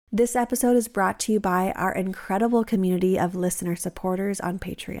This episode is brought to you by our incredible community of listener supporters on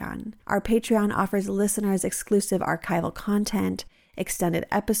Patreon. Our Patreon offers listeners exclusive archival content, extended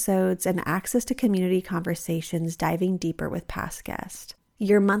episodes, and access to community conversations diving deeper with past guests.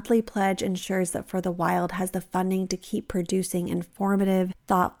 Your monthly pledge ensures that For the Wild has the funding to keep producing informative,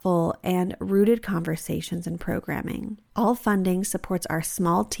 thoughtful, and rooted conversations and programming. All funding supports our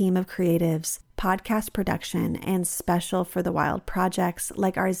small team of creatives, podcast production, and special For the Wild projects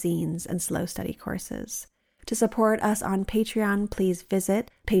like our zines and slow study courses. To support us on Patreon, please visit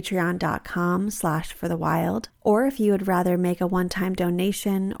patreon.com/forthewild. Or if you would rather make a one-time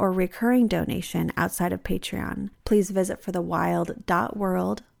donation or recurring donation outside of Patreon, please visit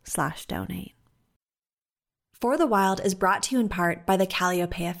forthewild.world/donate. For the Wild is brought to you in part by the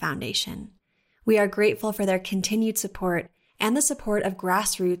Calliopeia Foundation. We are grateful for their continued support and the support of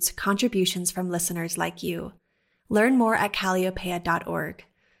grassroots contributions from listeners like you. Learn more at calliopeia.org.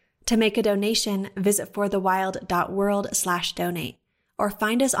 To make a donation, visit forthewild.world/donate or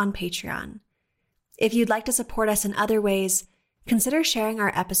find us on Patreon. If you'd like to support us in other ways, consider sharing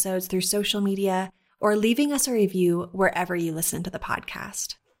our episodes through social media or leaving us a review wherever you listen to the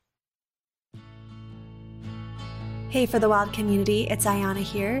podcast. Hey, For the Wild community, it's Ayana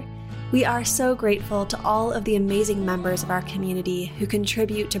here. We are so grateful to all of the amazing members of our community who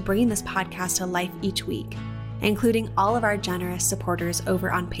contribute to bringing this podcast to life each week, including all of our generous supporters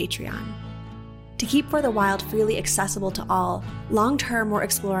over on Patreon. To keep For the Wild freely accessible to all, long-term we're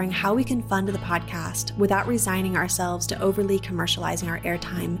exploring how we can fund the podcast without resigning ourselves to overly commercializing our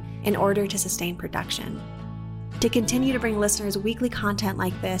airtime in order to sustain production. To continue to bring listeners weekly content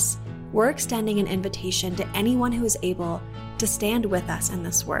like this, we're extending an invitation to anyone who is able to stand with us in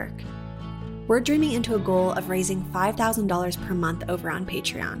this work. We're dreaming into a goal of raising $5,000 per month over on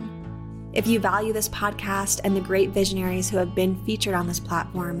Patreon. If you value this podcast and the great visionaries who have been featured on this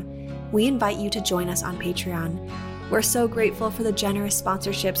platform, we invite you to join us on Patreon. We're so grateful for the generous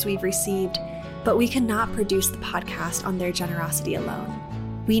sponsorships we've received, but we cannot produce the podcast on their generosity alone.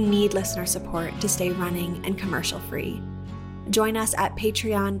 We need listener support to stay running and commercial free. Join us at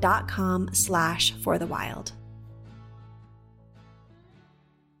patreon.com/forthewild.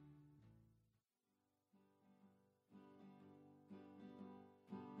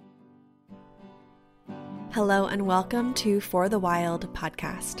 Hello and welcome to For the Wild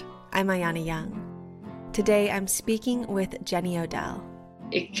podcast. I'm Ayana Young. Today I'm speaking with Jenny Odell.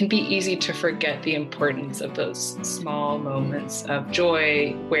 It can be easy to forget the importance of those small moments of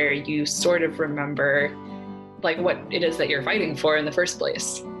joy where you sort of remember like what it is that you're fighting for in the first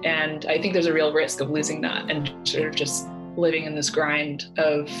place. And I think there's a real risk of losing that and sort of just living in this grind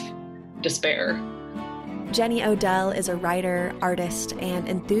of despair. Jenny Odell is a writer, artist, and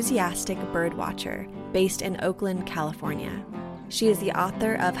enthusiastic birdwatcher based in Oakland, California. She is the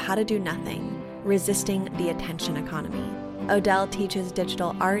author of How to Do Nothing, Resisting the Attention Economy. Odell teaches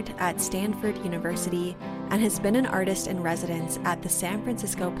digital art at Stanford University and has been an artist in residence at the San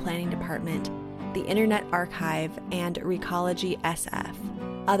Francisco Planning Department, the Internet Archive, and Recology SF,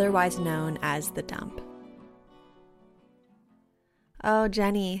 otherwise known as The Dump. Oh,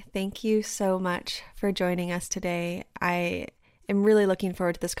 Jenny, thank you so much for joining us today. I am really looking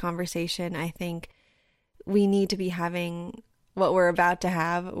forward to this conversation. I think we need to be having what we're about to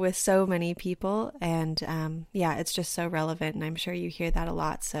have with so many people. And it's just so relevant. And I'm sure you hear that a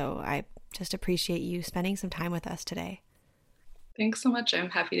lot. So I just appreciate you spending some time with us today. Thanks so much. I'm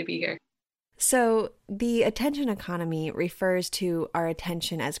happy to be here. So the attention economy refers to our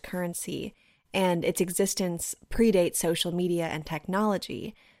attention as currency, and its existence predates social media and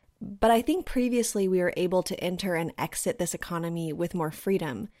technology. But I think previously we were able to enter and exit this economy with more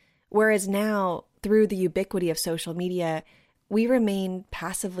freedom, whereas now, through the ubiquity of social media, we remain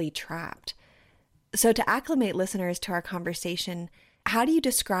passively trapped. So to acclimate listeners to our conversation, how do you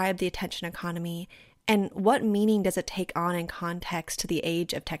describe the attention economy, and what meaning does it take on in context to the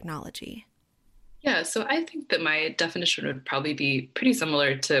age of technology? Yeah, so I think that my definition would probably be pretty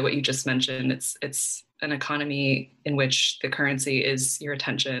similar to what you just mentioned. It's an economy in which the currency is your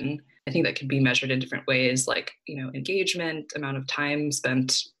attention. I think that can be measured in different ways, like, engagement, amount of time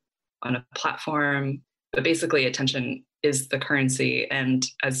spent on a platform. But basically, attention is the currency. And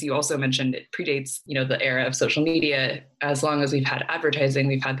as you also mentioned, it predates, the era of social media. As long as we've had advertising,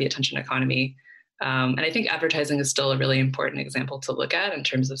 we've had the attention economy. And I think advertising is still a really important example to look at in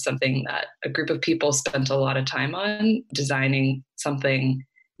terms of something that a group of people spent a lot of time on, designing something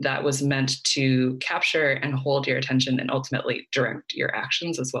that was meant to capture and hold your attention and ultimately direct your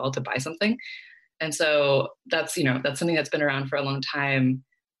actions as well to buy something. And so that's something that's been around for a long time.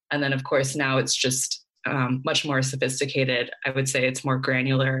 And then, of course, now it's just much more sophisticated. I would say it's more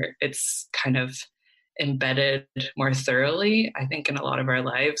granular. It's kind of embedded more thoroughly, I think, in a lot of our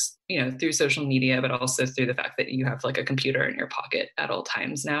lives, through social media, but also through the fact that you have like a computer in your pocket at all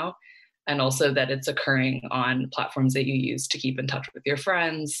times now. And also that it's occurring on platforms that you use to keep in touch with your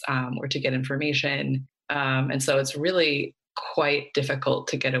friends or to get information. And so it's really quite difficult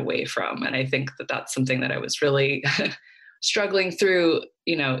to get away from. And I think that that's something that I was really struggling through,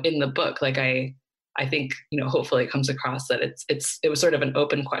 in the book. Like I think, hopefully it comes across that it was sort of an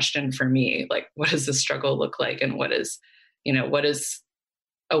open question for me. Like, what does this struggle look like? And what is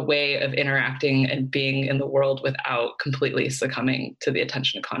a way of interacting and being in the world without completely succumbing to the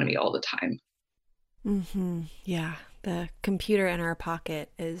attention economy all the time? Mm-hmm. Yeah. The computer in our pocket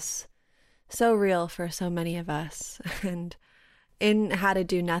is so real for so many of us. And in How to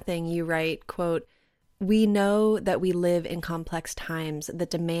Do Nothing, you write, quote, "We know that we live in complex times that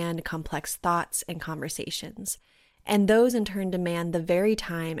demand complex thoughts and conversations, and those in turn demand the very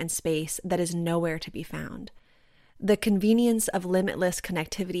time and space that is nowhere to be found. The convenience of limitless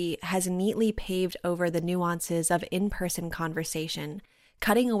connectivity has neatly paved over the nuances of in-person conversation,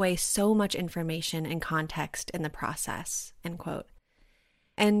 cutting away so much information and context in the process," end quote.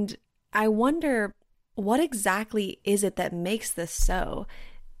 And I wonder, what exactly is it that makes this so?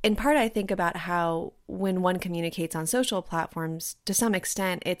 In part, I think about how when one communicates on social platforms, to some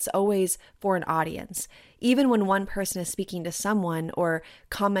extent, it's always for an audience. Even when one person is speaking to someone or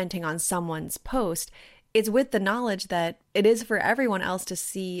commenting on someone's post, it's with the knowledge that it is for everyone else to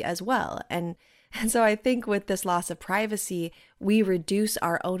see as well. And so I think with this loss of privacy, we reduce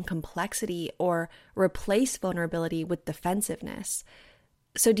our own complexity or replace vulnerability with defensiveness.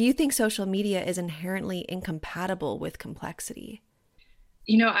 So do you think social media is inherently incompatible with complexity?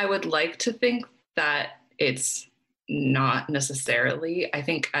 I would like to think that it's not necessarily. I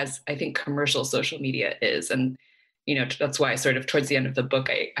think commercial social media is. And, that's why I sort of towards the end of the book,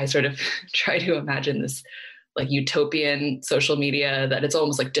 I sort of try to imagine this like utopian social media that it's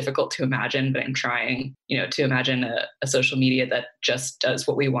almost like difficult to imagine, but I'm trying, to imagine a social media that just does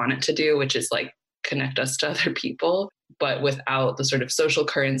what we want it to do, which is like connect us to other people, but without the sort of social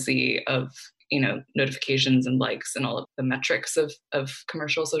currency of, notifications and likes and all of the metrics of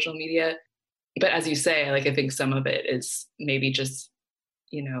commercial social media. But as you say, like, I think some of it is maybe just,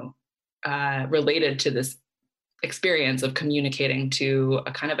 related to this experience of communicating to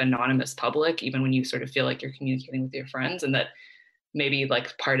a kind of anonymous public, even when you sort of feel like you're communicating with your friends, and that maybe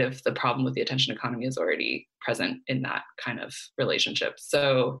like part of the problem with the attention economy is already present in that kind of relationship.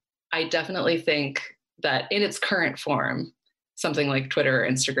 So I definitely think that in its current form, something like Twitter or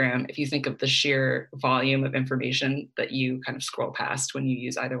Instagram, if you think of the sheer volume of information that you kind of scroll past when you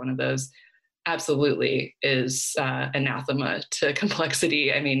use either one of those, absolutely is anathema to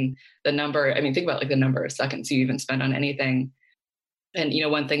complexity. Think about like the number of seconds you even spend on anything. And,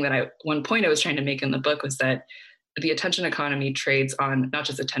 one point I was trying to make in the book was that the attention economy trades on not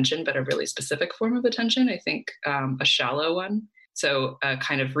just attention, but a really specific form of attention. I think a shallow one. So a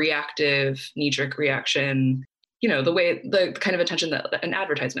kind of reactive, knee-jerk reaction, the kind of attention that an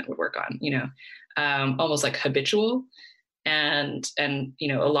advertisement would work on, almost like habitual. And a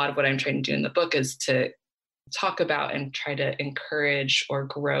lot of what I'm trying to do in the book is to talk about and try to encourage or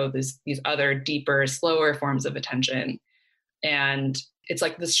grow these other deeper, slower forms of attention. And it's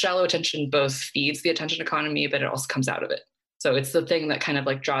like this shallow attention both feeds the attention economy, but it also comes out of it. So it's the thing that kind of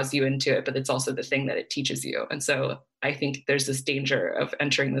like draws you into it, but it's also the thing that it teaches you. And so I think there's this danger of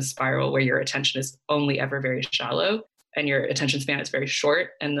entering this spiral where your attention is only ever very shallow and your attention span is very short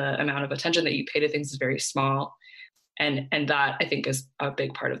and the amount of attention that you pay to things is very small. And that I think is a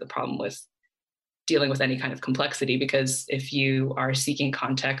big part of the problem with dealing with any kind of complexity, because if you are seeking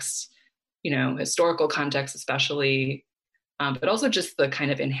context, historical context especially, but also just the kind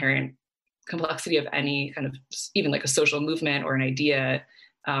of inherent complexity of any kind of, even like a social movement or an idea,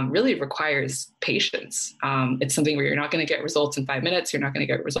 really requires patience. It's something where you're not going to get results in 5 minutes. You're not going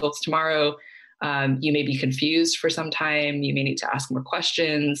to get results tomorrow. You may be confused for some time. You may need to ask more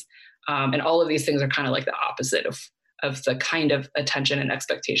questions. And all of these things are kind of like the opposite of the kind of attention and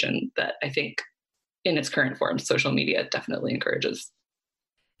expectation that I think in its current form, social media definitely encourages.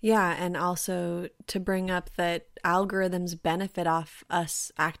 Yeah, and also to bring up that algorithms benefit off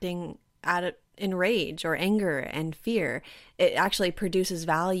us acting in rage or anger and fear. It actually produces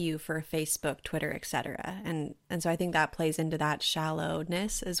value for Facebook, Twitter, etc. And so I think that plays into that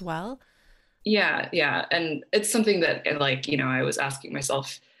shallowness as well. Yeah. And it's something that, like, I was asking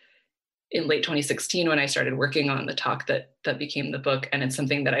myself in late 2016 when I started working on the talk that became the book. And it's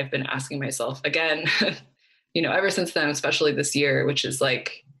something that I've been asking myself again, ever since then, especially this year, which is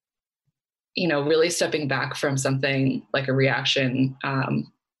like, really stepping back from something like a reaction,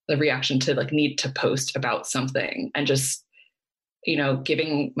 the reaction to like need to post about something, and just,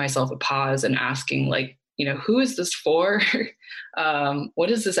 giving myself a pause and asking like, who is this for? What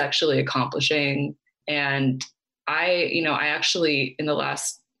is this actually accomplishing? And I actually, in the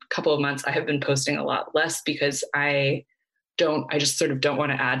last couple of months, I have been posting a lot less because I just sort of don't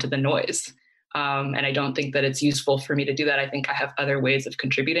want to add to the noise. And I don't think that it's useful for me to do that. I think I have other ways of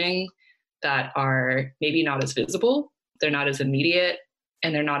contributing that are maybe not as visible. They're not as immediate,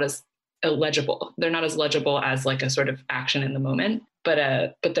 and they're not as legible. They're not as legible as like a sort of action in the moment, but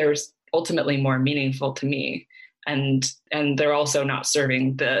they're ultimately more meaningful to me. And they're also not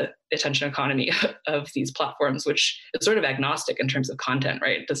serving the attention economy of these platforms, which is sort of agnostic in terms of content,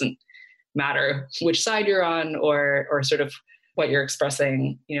 right? It doesn't matter which side you're on or sort of what you're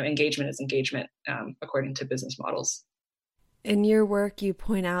expressing. Engagement is engagement, according to business models. In your work, you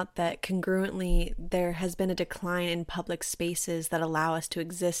point out that congruently, there has been a decline in public spaces that allow us to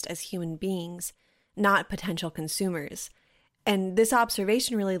exist as human beings, not potential consumers. And this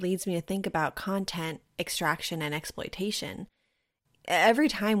observation really leads me to think about content extraction and exploitation. Every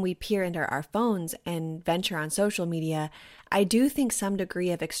time we peer into our phones and venture on social media, I do think some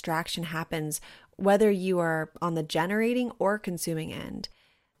degree of extraction happens, whether you are on the generating or consuming end.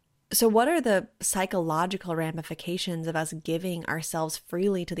 So what are the psychological ramifications of us giving ourselves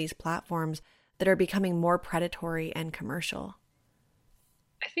freely to these platforms that are becoming more predatory and commercial?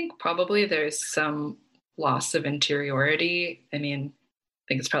 I think probably there's some loss of interiority. I mean, I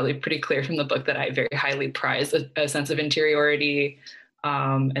think it's probably pretty clear from the book that I very highly prize a sense of interiority,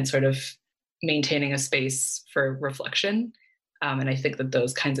 and sort of maintaining a space for reflection. And I think that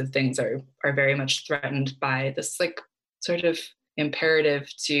those kinds of things are very much threatened by this like sort of imperative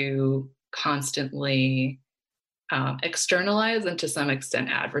to constantly externalize and to some extent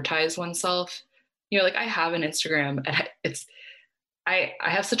advertise oneself. Like I have an Instagram, and I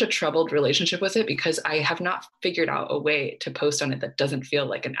have such a troubled relationship with it because I have not figured out a way to post on it that doesn't feel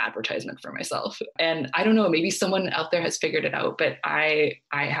like an advertisement for myself. And I don't know, maybe someone out there has figured it out, but I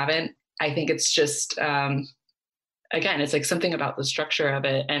haven't. I think it's just, again, it's like something about the structure of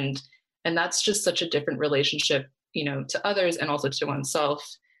it. And that's just such a different relationship, to others and also to oneself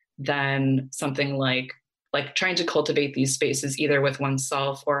than something like trying to cultivate these spaces either with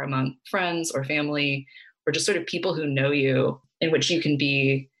oneself or among friends or family or just sort of people who know you, in which you can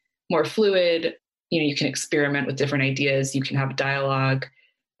be more fluid. You can experiment with different ideas. You can have a dialogue.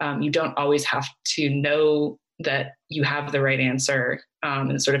 You don't always have to know that you have the right answer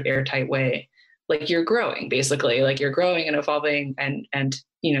in a sort of airtight way. Like you're growing, basically, like you're growing and evolving, and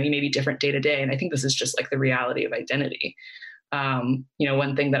you may be different day to day. And I think this is just like the reality of identity.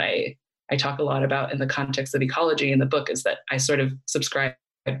 One thing that I talk a lot about in the context of ecology in the book is that I sort of subscribe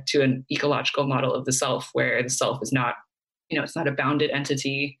to an ecological model of the self, where the self is not, it's not a bounded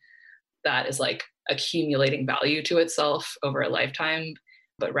entity that is like accumulating value to itself over a lifetime,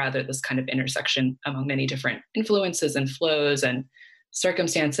 but rather this kind of intersection among many different influences and flows and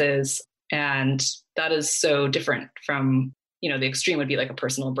circumstances. And that is so different from, the extreme would be like a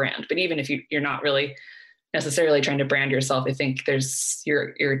personal brand. But even if you're not really necessarily trying to brand yourself, I think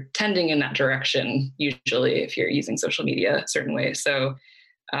you're tending in that direction, usually if you're using social media a certain way. So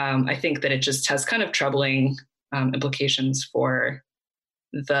I think that it just has kind of troubling implications for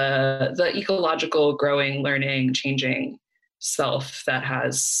the ecological, growing, learning, changing self that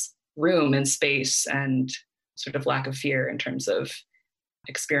has room and space and sort of lack of fear in terms of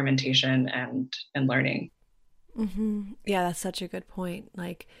experimentation and learning. Mm-hmm. Yeah, that's such a good point.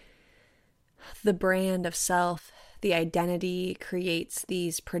 Like the brand of self, the identity creates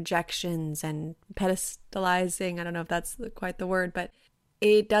these projections and pedestalizing. I don't know if that's quite the word, but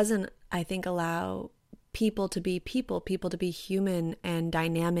it doesn't, I think, allow people to be people to be human and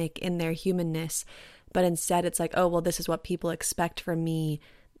dynamic in their humanness. But instead it's like, oh, well, this is what people expect from me.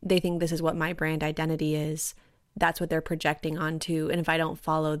 They think this is what my brand identity is. That's what they're projecting onto. And if I don't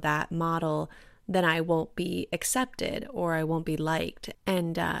follow that model, then I won't be accepted or I won't be liked.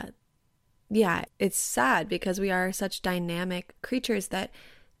 And yeah, it's sad because we are such dynamic creatures that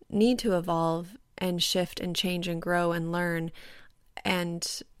need to evolve and shift and change and grow and learn.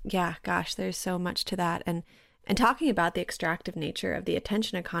 And yeah, gosh, there's so much to that. And talking about the extractive nature of the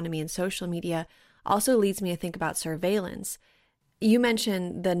attention economy and social media also leads me to think about surveillance. You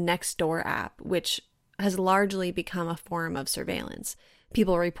mentioned the Nextdoor app, which has largely become a form of surveillance.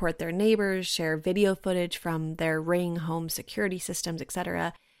 People report their neighbors, share video footage from their Ring home security systems,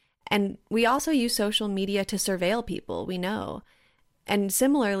 etc. And we also use social media to surveil people we know. And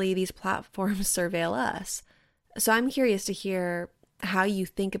similarly, these platforms surveil us. So I'm curious to hear how you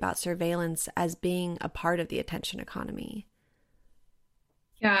think about surveillance as being a part of the attention economy.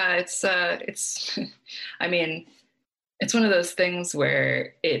 Yeah, I mean, it's one of those things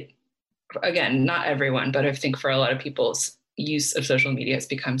where again, not everyone, but I think for a lot of people's use of social media has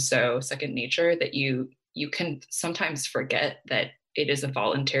become so second nature that you can sometimes forget that it is a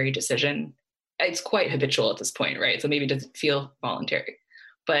voluntary decision. It's quite habitual at this point, right? So maybe it doesn't feel voluntary,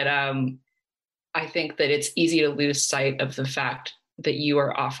 but I think that it's easy to lose sight of the fact that you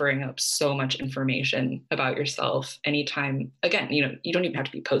are offering up so much information about yourself anytime. Again, you don't even have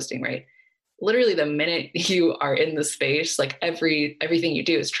to be posting, right? Literally the minute you are in the space, like everything you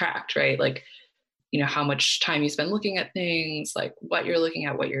do is tracked, right? Like, how much time you spend looking at things, like what you're looking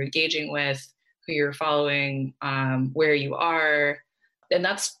at, what you're engaging with, who you're following, where you are. And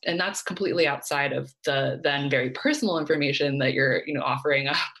that's completely outside of the then very personal information that you're, offering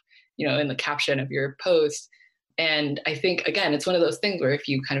up, in the caption of your post. And I think, again, it's one of those things where if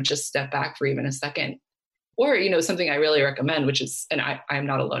you kind of just step back for even a second, or, something I really recommend, which is, and I'm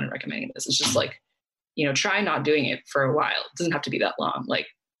not alone in recommending this, it's just like, try not doing it for a while. It doesn't have to be that long. Like,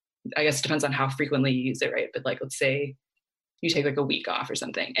 I guess it depends on how frequently you use it, right? But like, let's say you take like a week off or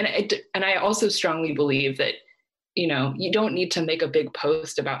something. And I also strongly believe that, you don't need to make a big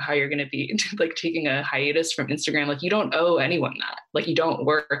post about how you're going to be like taking a hiatus from Instagram. Like, you don't owe anyone that. Like, you don't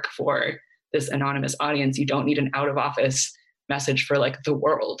work for this anonymous audience. You don't need an out of office message for like the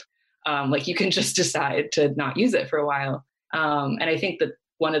world. Like, you can just decide to not use it for a while. And I think that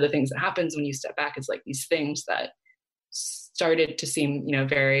one of the things that happens when you step back is like these things that started to seem,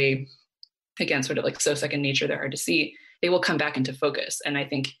 very, again, sort of like so second nature, they're hard to see, they will come back into focus. And I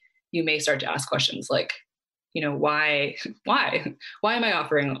think you may start to ask questions like, why am I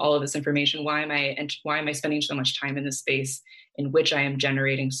offering all of this information? Why am I spending so much time in this space in which I am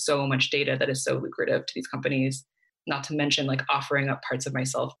generating so much data that is so lucrative to these companies? Not to mention like offering up parts of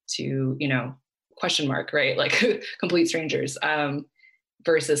myself to, question mark, right? Like complete strangers,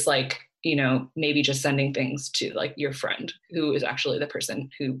 versus like, maybe just sending things to like your friend who is actually the person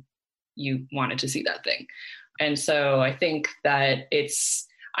who you wanted to see that thing. And so I think that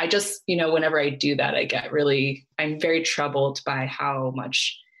I just, whenever I do that, I'm very troubled by how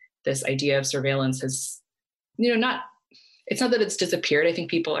much this idea of surveillance has, it's not that it's disappeared. I think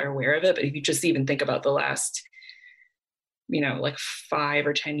people are aware of it, but if you just even think about the last, like 5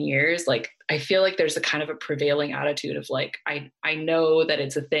 or 10 years, like, I feel like there's a kind of a prevailing attitude of like, I know that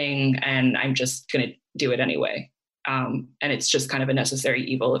it's a thing and I'm just going to do it anyway. And it's just kind of a necessary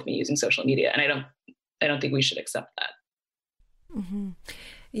evil of me using social media. And I don't think we should accept that. Mm-hmm.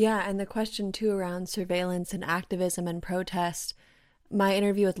 Yeah. And the question too around surveillance and activism and protest, my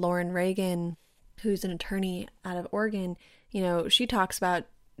interview with Lauren Reagan, who's an attorney out of Oregon, she talks about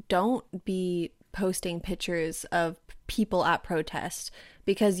don't be posting pictures of people at protest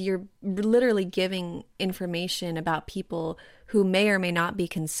because you're literally giving information about people who may or may not be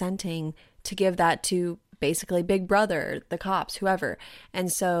consenting to give that to basically Big Brother, the cops, whoever.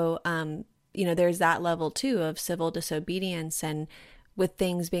 And so, there's that level too of civil disobedience, and with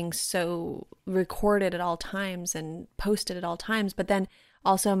things being so recorded at all times and posted at all times. But then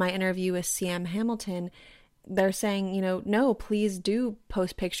also my interview with CM Hamilton, they're saying, no, please do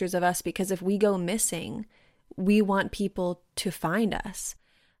post pictures of us, because if we go missing, we want people to find us.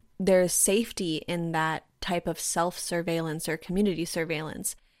 There's safety in that type of self-surveillance or community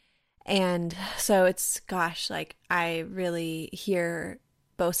surveillance. And so it's, like, I really hear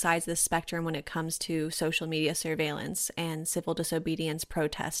both sides of the spectrum when it comes to social media surveillance and civil disobedience,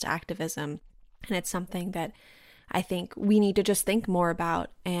 protest, activism. And it's something that I think we need to just think more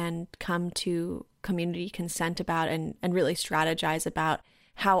about and come to community consent about, and really strategize about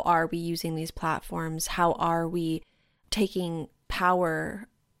how are we using these platforms? How are we taking power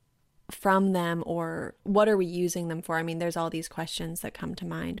from them, or what are we using them for? I mean, there's all these questions that come to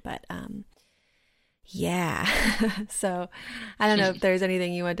mind, but yeah. So I don't know if there's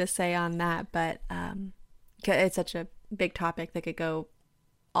anything you want to say on that, but it's such a big topic that could go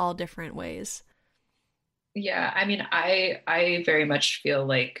all different ways. Yeah, I mean, I very much feel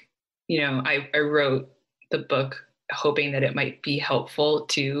like, I wrote the book hoping that it might be helpful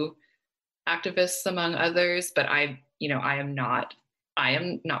to activists among others, but I am not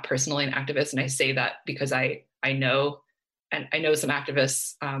personally an activist. And I say that because I know some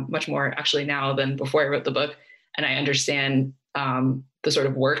activists much more actually now than before I wrote the book. And I understand the sort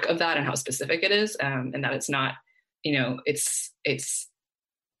of work of that and how specific it is, and that it's not, it's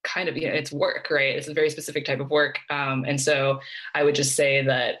kind of, it's work, right? It's a very specific type of work. And so I would just say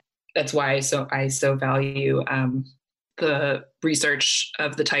that's why I so value the research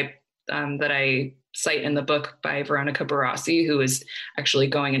of the type that I cite in the book by Veronica Barassi, who is actually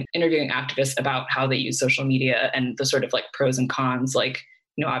going and interviewing activists about how they use social media and the sort of like pros and cons. Like,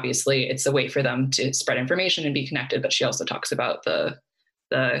 obviously it's a way for them to spread information and be connected, but she also talks about the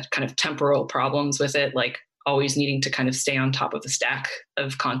kind of temporal problems with it, like always needing to kind of stay on top of the stack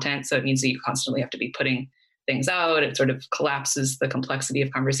of content. So it means that you constantly have to be putting things out. It sort of collapses the complexity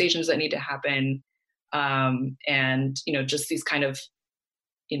of conversations that need to happen. And, just these kind of,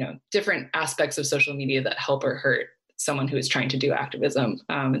 different aspects of social media that help or hurt someone who is trying to do activism.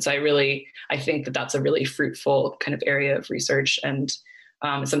 And so I think that that's a really fruitful kind of area of research, and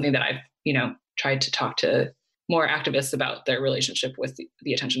it's something that I've, tried to talk to more activists about their relationship with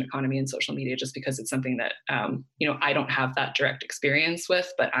the attention economy and social media, just because it's something that, I don't have that direct experience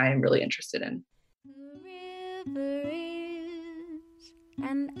with, but I am really interested in. The river is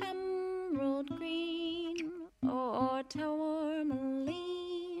an emerald green, or tourmaline,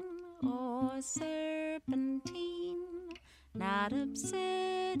 or serpentine, not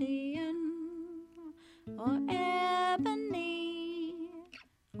obsidian, or ebony,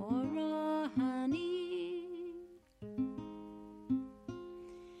 or raw honey.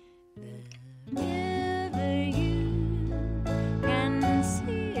 The river you can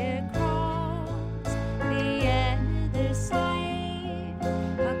see across the other side,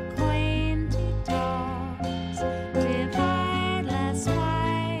 acquainted dogs divide last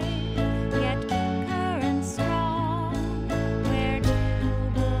wide, yet current strong, where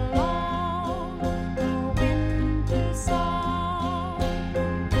to belong, the winter song.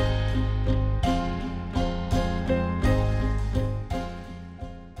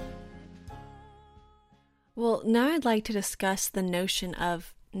 Well, now I'd like to discuss the notion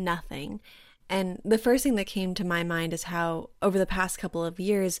of nothing. And the first thing that came to my mind is how, over the past couple of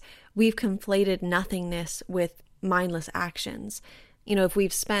years, we've conflated nothingness with mindless actions. If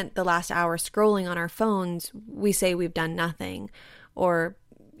we've spent the last hour scrolling on our phones, we say we've done nothing. Or,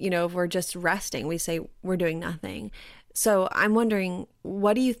 if we're just resting, we say we're doing nothing. So I'm wondering,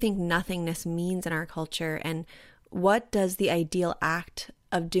 what do you think nothingness means in our culture? And what does the ideal act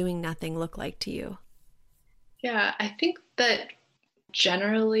of doing nothing look like to you? Yeah, I think that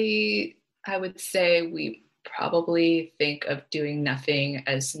generally I would say we probably think of doing nothing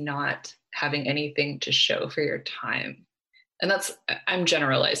as not having anything to show for your time. And I'm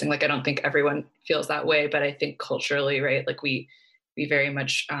generalizing, like I don't think everyone feels that way, but I think culturally, right, like we very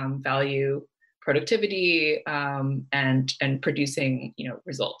much value productivity and producing,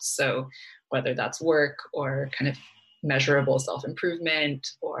 results. So whether that's work or kind of measurable self-improvement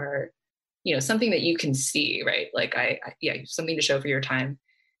or something that you can see, right? Like you have something to show for your time.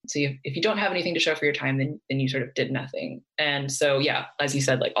 So if you don't have anything to show for your time, then you sort of did nothing. And so, yeah, as you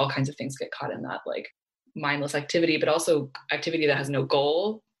said, like all kinds of things get caught in that, like mindless activity, but also activity that has no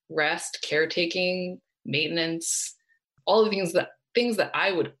goal, rest, caretaking, maintenance, all the things that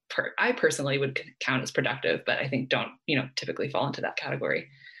I personally would count as productive, but I think don't, typically fall into that category.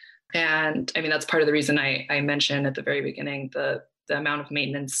 And I mean, that's part of the reason I mentioned at the very beginning, the amount of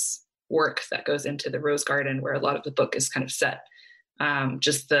maintenance work that goes into the Rose Garden, where a lot of the book is kind of set.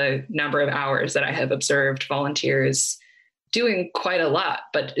 Just the number of hours that I have observed volunteers doing quite a lot,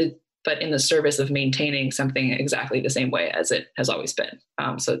 but in the service of maintaining something exactly the same way as it has always been.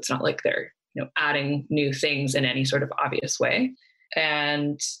 So it's not like they're adding new things in any sort of obvious way.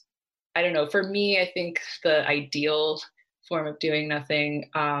 And I don't know, for me, I think the ideal form of doing nothing,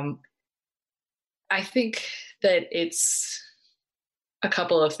 I think that it's a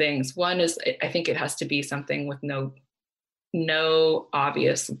couple of things. One is I think it has to be something with no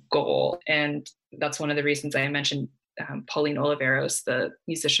obvious goal. And that's one of the reasons I mentioned Pauline Oliveros, the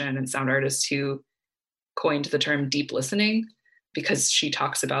musician and sound artist who coined the term deep listening, because she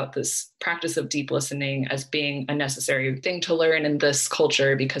talks about this practice of deep listening as being a necessary thing to learn in this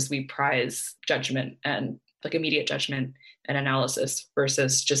culture, because we prize judgment and like immediate judgment and analysis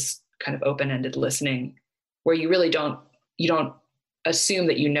versus just kind of open-ended listening, where you really don't assume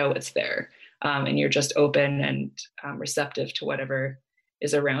that it's there, and you're just open and receptive to whatever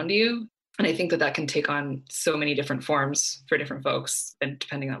is around you. And I think that can take on so many different forms for different folks, and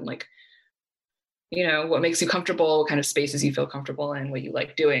depending on like, what makes you comfortable, what kind of spaces you feel comfortable in, what you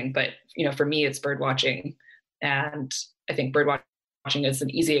like doing. But, for me, it's bird watching. And I think bird watching is an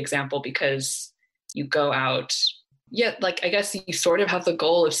easy example because you go out, like, I guess you sort of have the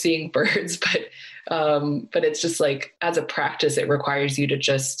goal of seeing birds, but it's just like, as a practice, it requires you to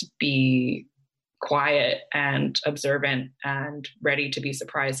just be quiet and observant and ready to be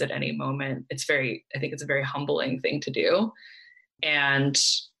surprised at any moment. I think it's a very humbling thing to do. And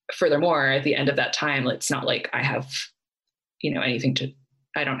furthermore, at the end of that time, it's not like I have, anything to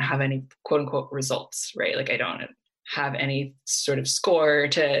I don't have any quote unquote results, right? Like I don't have any sort of score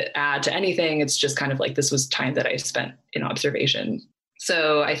to add to anything. It's just kind of like, this was time that I spent in observation.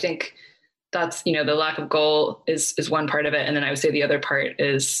 So I think that's, the lack of goal is one part of it. And then I would say the other part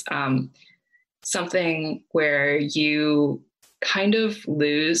is something where you kind of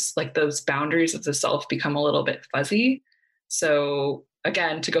lose, like, those boundaries of the self become a little bit fuzzy. So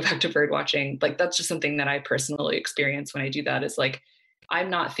again, to go back to bird watching, like, that's just something that I personally experience when I do that, is like, I'm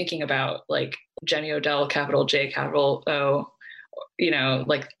not thinking about like Jenny Odell, capital J, capital O,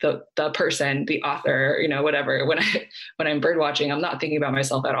 like the person, the author, whatever. When I'm bird watching, I'm not thinking about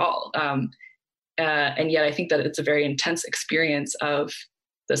myself at all. And yet I think that it's a very intense experience of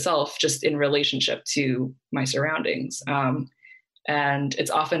the self, just in relationship to my surroundings. And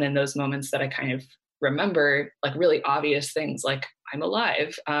it's often in those moments that I kind of remember like really obvious things, like I'm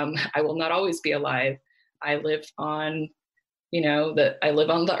alive. I will not always be alive. I live on, I live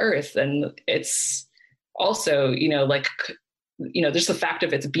on the earth. And it's also, there's the fact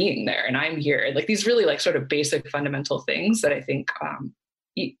of its being there and I'm here. Like these really like sort of basic fundamental things that I think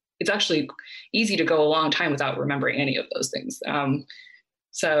it's actually easy to go a long time without remembering any of those things.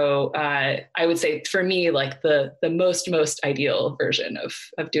 So I would say for me, like the most ideal version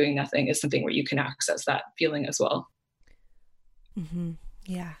of doing nothing is something where you can access that feeling as well. Mm-hmm.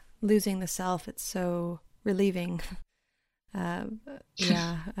 Yeah. Losing the self. It's so relieving.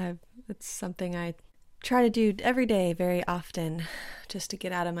 It's something I try to do every day, very often, just to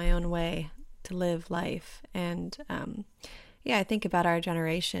get out of my own way, to live life. And I think about our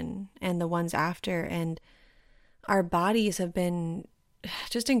generation and the ones after, and our bodies have been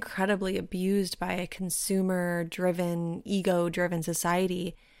just incredibly abused by a consumer-driven, ego-driven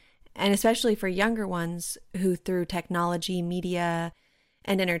society, and especially for younger ones who, through technology, media,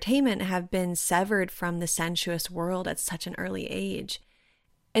 and entertainment, have been severed from the sensuous world at such an early age.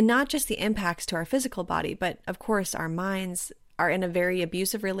 And not just the impacts to our physical body, but of course our minds are in a very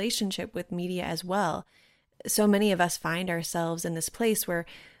abusive relationship with media as well. So many of us find ourselves in this place where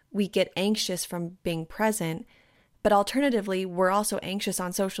we get anxious from being present, but alternatively, we're also anxious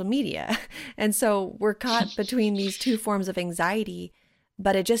on social media. And so we're caught between these two forms of anxiety,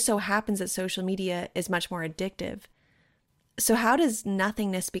 but it just so happens that social media is much more addictive. So how does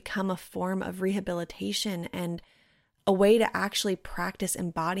nothingness become a form of rehabilitation and a way to actually practice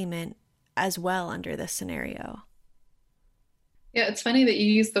embodiment as well under this scenario? Yeah, it's funny that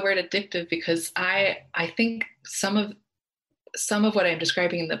you use the word addictive, because I think some of what I'm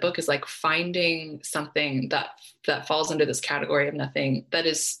describing in the book is like finding something that falls under this category of nothing that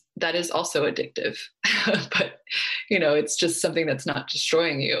is also addictive, but it's just something that's not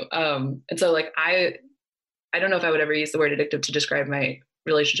destroying you. And so like I don't know if I would ever use the word addictive to describe my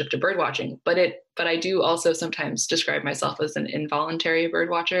relationship to bird watching, but I do also sometimes describe myself as an involuntary bird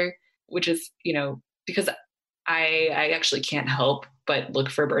watcher, which is because I actually can't help but look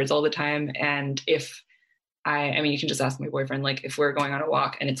for birds all the time. And if I mean, you can just ask my boyfriend, like if we're going on a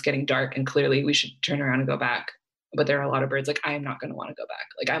walk and it's getting dark and clearly we should turn around and go back, but there are a lot of birds, like I am not going to want to go back.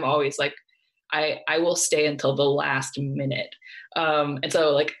 Like I'm always like, I will stay until the last minute. And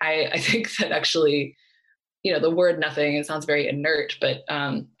so like, I think that actually, the word nothing, it sounds very inert, but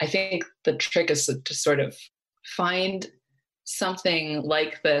I think the trick is to sort of find something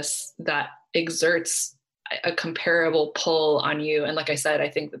like this that exerts a comparable pull on you. And like I said, I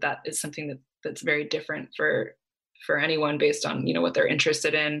think that is something that's very different for anyone based on, what they're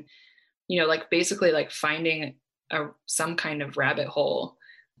interested in, like basically like finding some kind of rabbit hole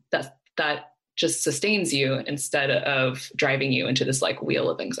that just sustains you instead of driving you into this like wheel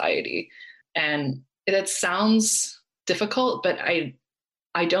of anxiety. And it sounds difficult, but I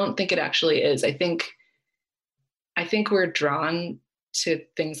don't think it actually is. I think we're drawn to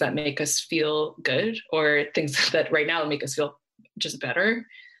things that make us feel good, or things that right now make us feel just better.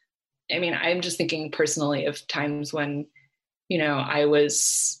 I mean, I'm just thinking personally of times when, I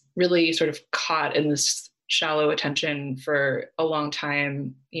was really sort of caught in this shallow attention for a long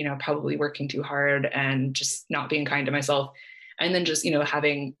time, probably working too hard and just not being kind to myself. And then just,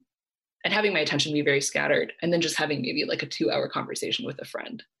 having my attention be very scattered, and then just having maybe like a 2-hour conversation with a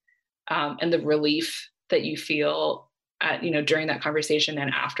friend. And the relief that you feel at, during that conversation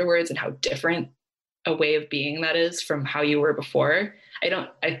and afterwards, and how different a way of being that is from how you were before. I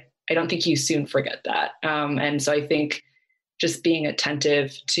don't think you soon forget that. And so I think just being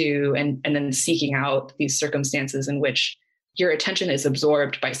attentive to, and then seeking out these circumstances in which your attention is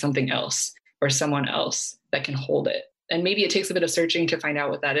absorbed by something else or someone else that can hold it. And maybe it takes a bit of searching to find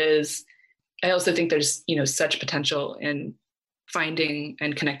out what that is. I also think there's, such potential in finding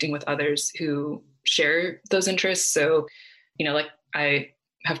and connecting with others who share those interests. So, like I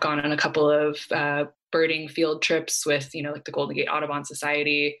have gone on a couple of birding field trips with, like the Golden Gate Audubon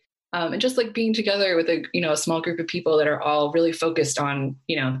Society, and just like being together with a small group of people that are all really focused on,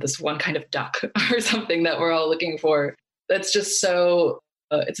 this one kind of duck or something that we're all looking for. That's just so,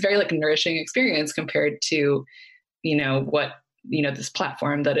 it's a very like nourishing experience compared to, what, this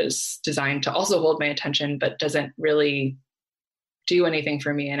platform that is designed to also hold my attention, but doesn't really do anything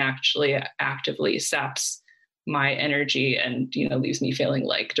for me and actually actively saps my energy and, leaves me feeling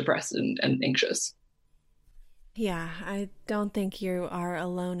like depressed and anxious. Yeah, I don't think you are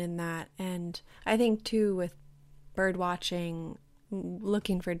alone in that. And I think too, with bird watching,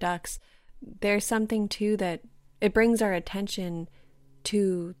 looking for ducks, there's something too that it brings our attention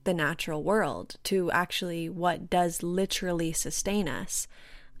to the natural world, to actually what does literally sustain us.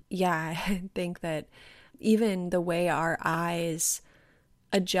 Yeah, I think that even the way our eyes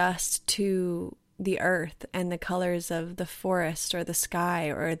adjust to the earth and the colors of the forest or the sky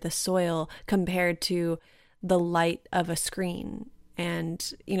or the soil compared to the light of a screen.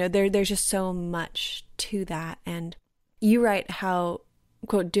 And, there's just so much to that. And you write how,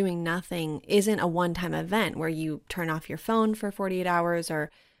 quote, doing nothing isn't a one-time event where you turn off your phone for 48 hours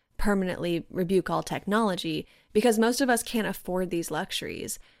or permanently rebuke all technology, because most of us can't afford these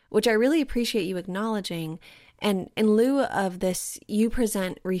luxuries, which I really appreciate you acknowledging. And in lieu of this, you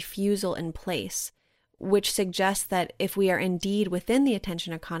present refusal in place, which suggests that if we are indeed within the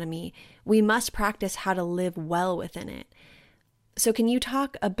attention economy, we must practice how to live well within it. So can you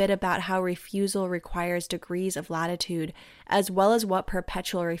talk a bit about how refusal requires degrees of latitude, as well as what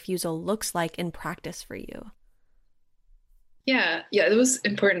perpetual refusal looks like in practice for you? Yeah, it was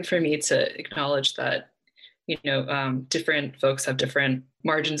important for me to acknowledge that, different folks have different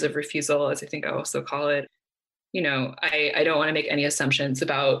margins of refusal, as I think I also call it. I don't want to make any assumptions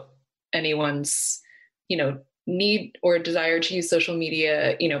about anyone's need or desire to use social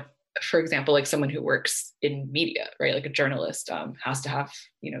media. For example, like someone who works in media, right? Like a journalist has to have,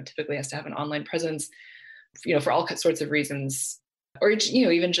 typically has to have an online presence, for all sorts of reasons. Or,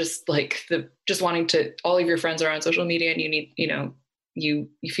 even just like just wanting to, all of your friends are on social media and you need, you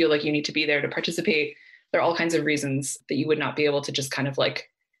feel like you need to be there to participate. There are all kinds of reasons that you would not be able to just kind of like,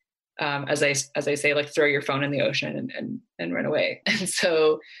 as I say, like throw your phone in the ocean and run away. And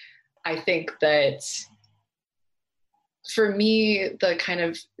so I think that for me, the kind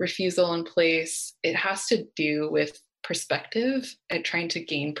of refusal in place, it has to do with perspective and trying to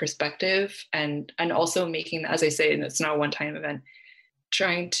gain perspective and also making, as I say, and it's not a one-time event,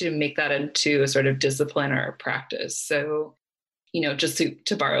 trying to make that into a sort of discipline or practice. So, just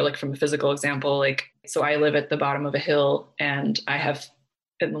to borrow like from a physical example, like, so I live at the bottom of a hill and I have,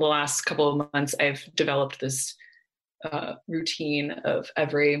 in the last couple of months, I've developed this routine of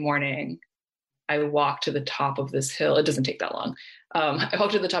every morning I walk to the top of this hill. It doesn't take that long. I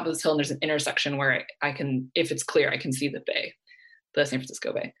walk to the top of this hill and there's an intersection where I can, if it's clear, I can see the bay, the San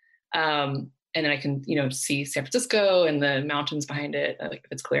Francisco Bay. And then I can, see San Francisco and the mountains behind it, like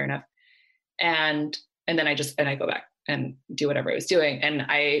if it's clear enough. And then I go back and do whatever I was doing. And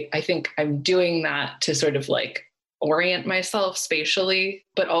I think I'm doing that to sort of like orient myself spatially,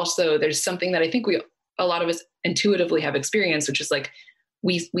 but also there's something that I think a lot of us intuitively have experienced, which is like,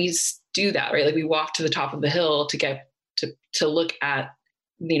 we do that, right? Like we walk to the top of the hill to get to look at,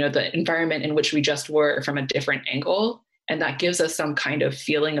 the environment in which we just were from a different angle. And that gives us some kind of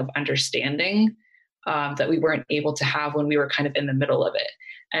feeling of understanding that we weren't able to have when we were kind of in the middle of it.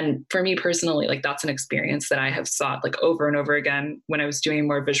 And for me personally, like that's an experience that I have sought like over and over again. When I was doing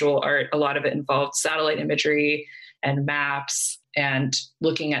more visual art, a lot of it involved satellite imagery and maps and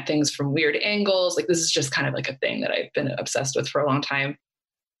looking at things from weird angles. Like this is just kind of like a thing that I've been obsessed with for a long time.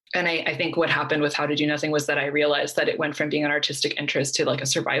 And I think what happened with How to Do Nothing was that I realized that it went from being an artistic interest to like a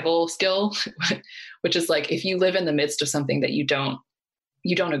survival skill, which is like, if you live in the midst of something that you don't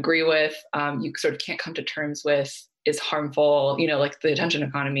agree with, you sort of can't come to terms with, is harmful, like the attention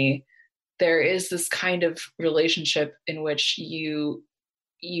economy, there is this kind of relationship in which you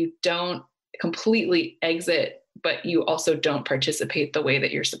don't completely exit, but you also don't participate the way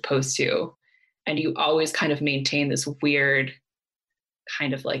that you're supposed to. And you always kind of maintain this weird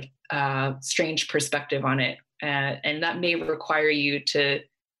kind of like strange perspective on it. And that may require you to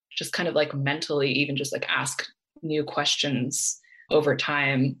just kind of like mentally even just like ask new questions over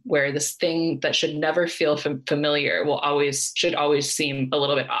time, where this thing that should never feel familiar should always seem a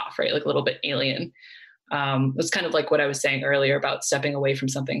little bit off, right? Like a little bit alien. It's kind of like what I was saying earlier about stepping away from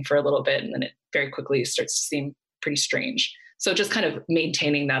something for a little bit and then it very quickly starts to seem pretty strange. So just kind of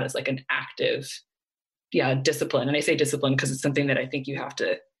maintaining that as like an active, discipline. And I say discipline because it's something that I think you have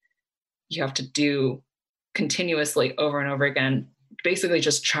to do continuously over and over again, basically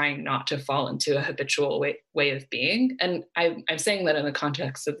just trying not to fall into a habitual way of being. And I'm saying that in the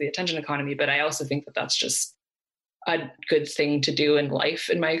context of the attention economy, but I also think that that's just a good thing to do in life,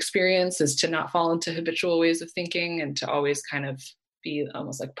 in my experience, is to not fall into habitual ways of thinking and to always kind of be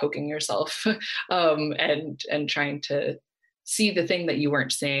almost like poking yourself and trying to see the thing that you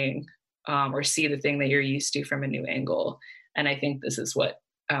weren't seeing, or see the thing that you're used to from a new angle. And I think this is what,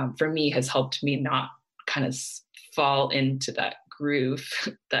 for me, has helped me not kind of fall into that groove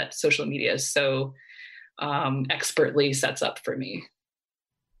that social media so expertly sets up for me.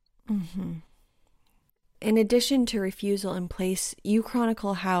 Mm-hmm. In addition to Refusal in Place, you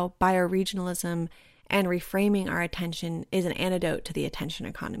chronicle how bioregionalism and reframing our attention is an antidote to the attention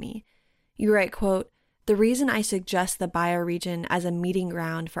economy. You write, quote, "The reason I suggest the bioregion as a meeting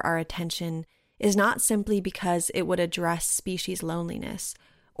ground for our attention is not simply because it would address species loneliness,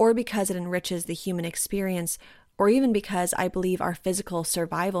 or because it enriches the human experience, or even because I believe our physical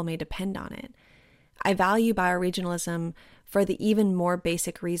survival may depend on it. I value bioregionalism for the even more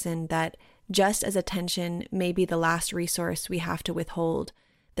basic reason that just as attention may be the last resource we have to withhold,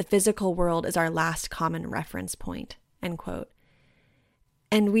 the physical world is our last common reference point," end quote.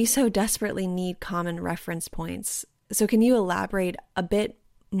 And we so desperately need common reference points. So can you elaborate a bit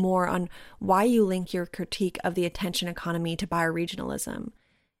more on why you link your critique of the attention economy to bioregionalism?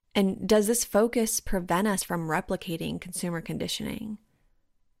 And does this focus prevent us from replicating consumer conditioning?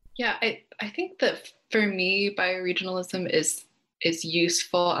 Yeah, I think that for me, bioregionalism is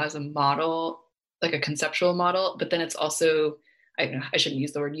useful as a model, like a conceptual model, but then it's also, I don't know, I shouldn't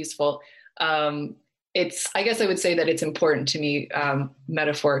use the word useful. I guess I would say that it's important to me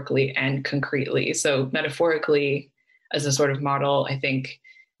metaphorically and concretely. So metaphorically, as a sort of model, I think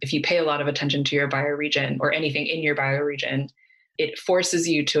if you pay a lot of attention to your bioregion or anything in your bioregion, it forces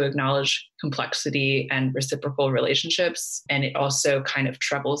you to acknowledge complexity and reciprocal relationships. And it also kind of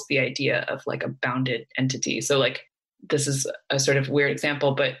trebles the idea of like a bounded entity. So like, this is a sort of weird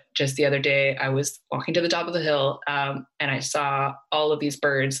example, but just the other day I was walking to the top of the hill and I saw all of these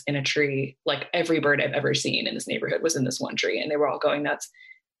birds in a tree. Like every bird I've ever seen in this neighborhood was in this one tree, and they were all going nuts.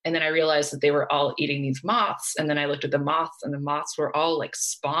 And then I realized that they were all eating these moths. And then I looked at the moths, and the moths were all like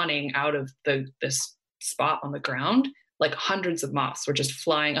spawning out of this spot on the ground. Like hundreds of moths were just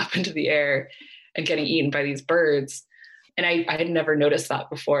flying up into the air and getting eaten by these birds. And I had never noticed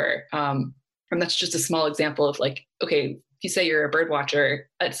that before. And that's just a small example of like, okay, if you say you're a bird watcher,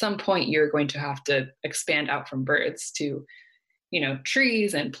 at some point you're going to have to expand out from birds to,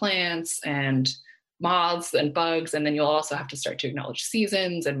 trees and plants and moths and bugs. And then you'll also have to start to acknowledge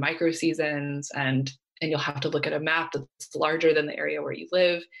seasons and micro seasons. And you'll have to look at a map that's larger than the area where you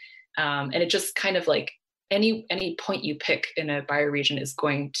live. And it just kind of like any point you pick in a bioregion is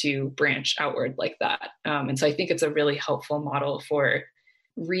going to branch outward like that. And so I think it's a really helpful model for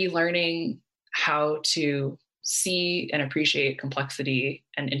relearning how to see and appreciate complexity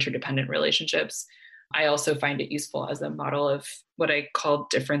and interdependent relationships. I also find it useful as a model of what I call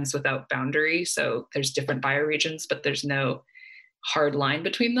difference without boundary. So there's different bioregions, but there's no hard line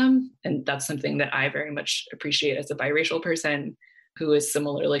between them. And that's something that I very much appreciate as a biracial person who is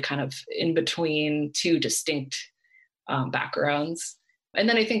similarly kind of in between two distinct backgrounds. And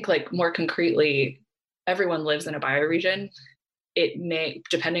then I think like more concretely, everyone lives in a bioregion. It may,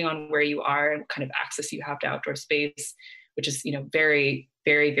 depending on where you are and kind of access you have to outdoor space, which is, very,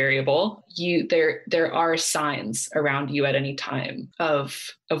 very variable, there are signs around you at any time of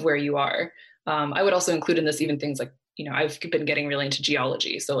where you are. I would also include in this even things like, I've been getting really into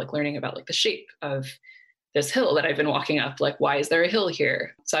geology. So like learning about like the shape of this hill that I've been walking up, like, why is there a hill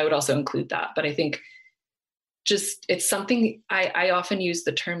here? So I would also include that. But I think just, it's something I often use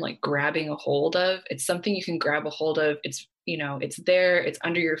the term like grabbing a hold of. It's something you can grab a hold of. It's, it's there, it's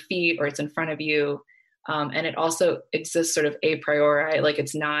under your feet, or it's in front of you. And it also exists sort of a priori, like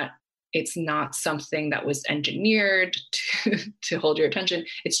it's not something that was engineered to hold your attention.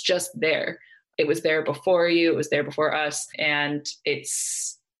 It's just there. It was there before you, it was there before us. And it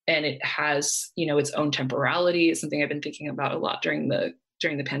has, its own temporality. It's something I've been thinking about a lot during the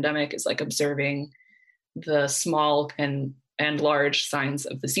pandemic, is like observing the small and large signs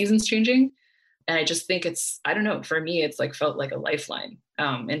of the seasons changing. And I just think I don't know, for me, it's like felt like a lifeline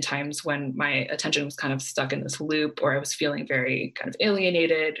in times when my attention was kind of stuck in this loop, or I was feeling very kind of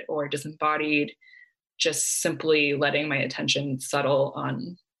alienated or disembodied. Just simply letting my attention settle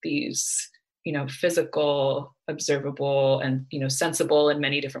on these, physical, observable, and, sensible in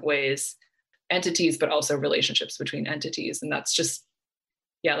many different ways entities, but also relationships between entities. And that's just,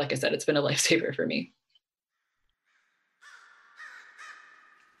 yeah, like I said, it's been a lifesaver for me.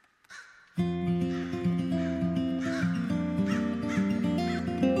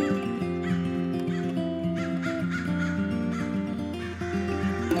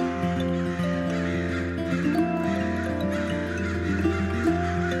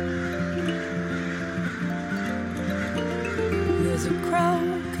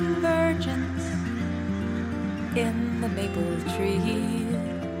 in the maple tree.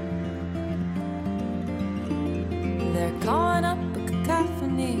 They're calling up a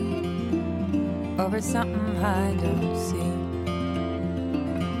cacophony over something I don't see.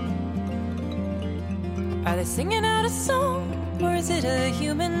 Are they singing out a song, or is it a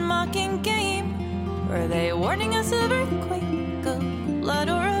human mocking game? Or are they warning us of earthquake, of blood,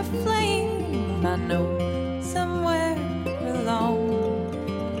 or a flame? I know somewhere along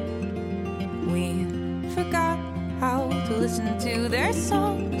we forgot how to listen to their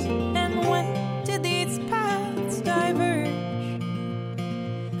songs. And when did these paths diverge?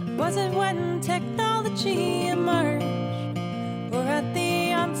 Was it when technology emerged, or at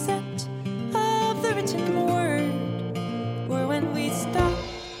the onset of the written word, or when we stopped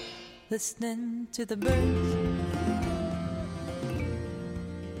listening to the birds?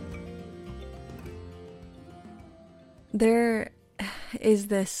 There is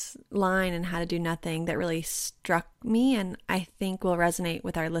this line in How to Do Nothing that really struck me, and I think will resonate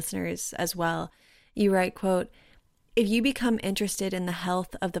with our listeners as well. You write, quote, "If you become interested in the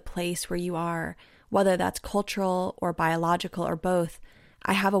health of the place where you are, whether that's cultural or biological or both,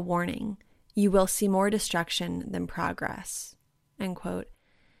 I have a warning. You will see more destruction than progress." End quote.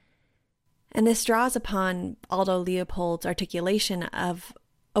 And this draws upon Aldo Leopold's articulation of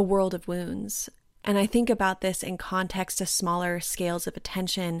a world of wounds. And I think about this in context to smaller scales of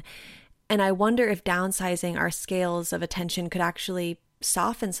attention. And I wonder if downsizing our scales of attention could actually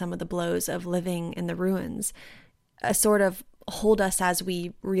soften some of the blows of living in the ruins, sort of hold us as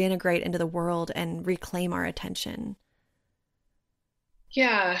we reintegrate into the world and reclaim our attention.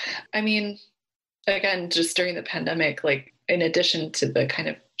 Yeah. I mean, again, just during the pandemic, like in addition to the kind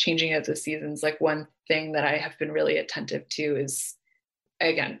of changing of the seasons, like one thing that I have been really attentive to is,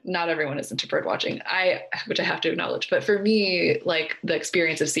 again, not everyone is into bird watching, which I have to acknowledge, but for me, like the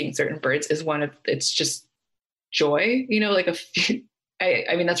experience of seeing certain birds is it's just joy, like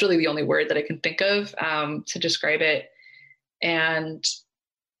I mean, that's really the only word that I can think of to describe it. And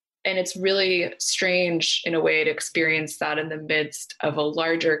it's really strange in a way to experience that in the midst of a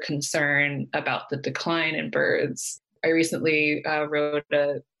larger concern about the decline in birds. I recently wrote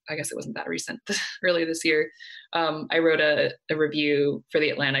I guess it wasn't that recent, earlier this year, I wrote a review for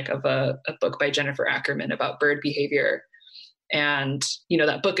The Atlantic of a book by Jennifer Ackerman about bird behavior. And,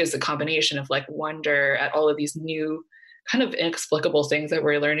 that book is a combination of like wonder at all of these new kind of inexplicable things that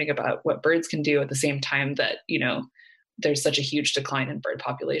we're learning about what birds can do at the same time that, there's such a huge decline in bird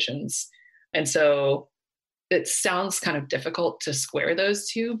populations. And so it sounds kind of difficult to square those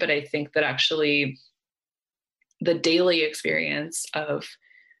two, but I think that actually the daily experience of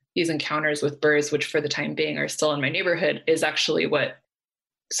these encounters with birds, which for the time being are still in my neighborhood, is actually what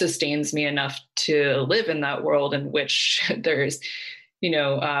sustains me enough to live in that world in which there's,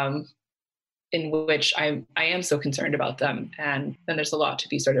 in which I am so concerned about them. And then there's a lot to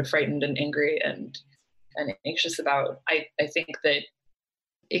be sort of frightened and angry and anxious about. I think that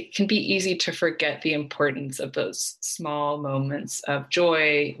it can be easy to forget the importance of those small moments of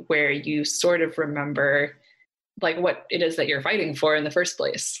joy where you sort of remember like what it is that you're fighting for in the first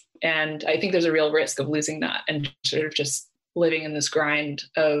place. And I think there's a real risk of losing that and sort of just living in this grind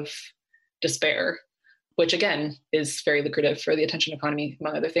of despair, which again is very lucrative for the attention economy,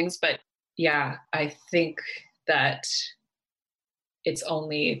 among other things. But yeah, I think that it's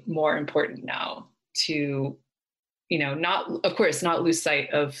only more important now to, not lose sight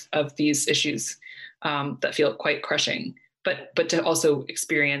of these issues that feel quite crushing, but to also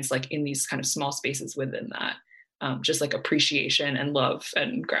experience like in these kind of small spaces within that, just like appreciation and love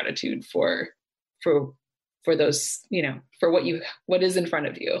and gratitude for those, for what is in front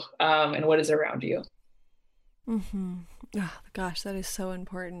of you and what is around you. Mm-hmm. Oh, gosh, that is so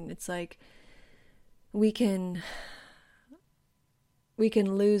important. It's like we can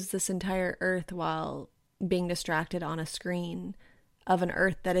lose this entire earth while being distracted on a screen of an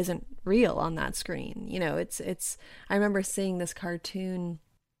earth that isn't real on that screen. I remember seeing this cartoon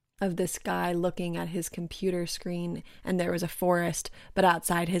of this guy looking at his computer screen and there was a forest, but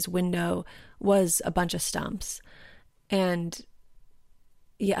outside his window was a bunch of stumps. And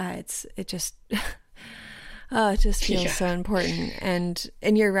yeah, it just feels so important. And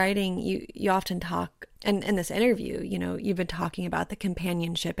in your writing, you often talk, and in this interview, you've been talking about the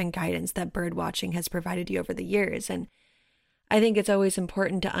companionship and guidance that bird watching has provided you over the years. And I think it's always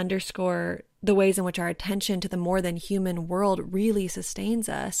important to underscore the ways in which our attention to the more than human world really sustains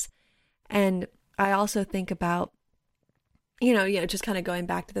us. And I also think about, just kind of going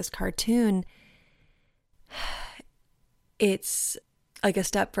back to this cartoon, it's like a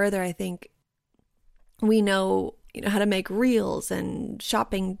step further. I think we know how to make reels and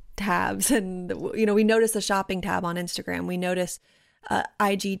shopping tabs. And, we notice the shopping tab on Instagram. We notice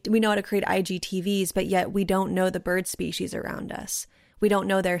we know how to create IGTVs, but yet we don't know the bird species around us. We don't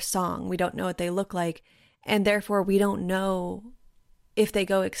know their song. We don't know what they look like. And therefore, we don't know if they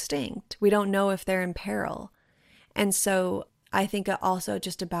go extinct. We don't know if they're in peril. And so I think also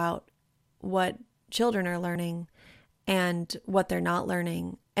just about what children are learning and what they're not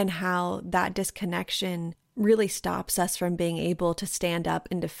learning, and how that disconnection really stops us from being able to stand up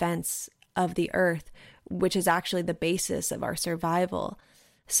in defense of the earth, which is actually the basis of our survival.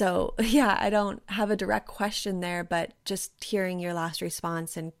 So yeah, I don't have a direct question there, but just hearing your last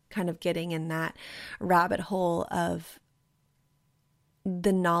response and kind of getting in that rabbit hole of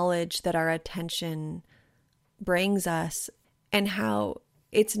the knowledge that our attention brings us, and how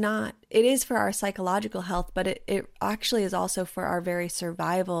it is for our psychological health, but it actually is also for our very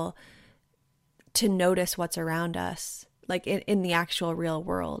survival to notice what's around us, like in the actual real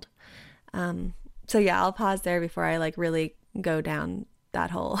world. So yeah, I'll pause there before I really go down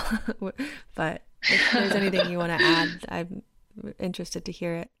that hole. But if there's anything you want to add, I'm interested to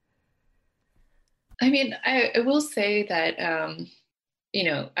hear it. I mean, I will say that,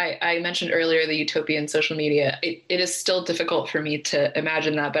 I mentioned earlier the utopian social media. It is still difficult for me to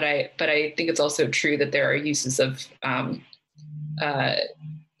imagine that, but I think it's also true that there are uses of,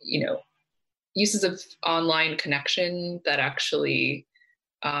 uses of online connection that actually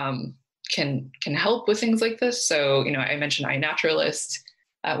can help with things like this. So, I mentioned iNaturalist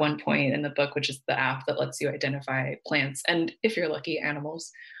at one point in the book, which is the app that lets you identify plants and, if you're lucky,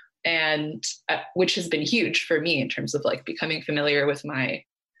 animals, and which has been huge for me in terms of becoming familiar with my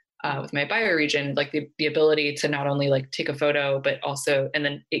bioregion, the ability to not only take a photo, but also, and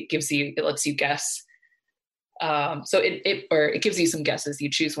then it lets you guess. So it gives you some guesses. You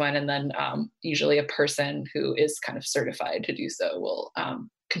choose one, and then usually a person who is kind of certified to do so will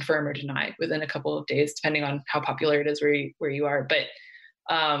confirm or deny within a couple of days, depending on how popular it is where you are. But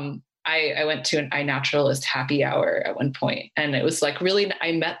I went to an iNaturalist happy hour at one point, and it was really,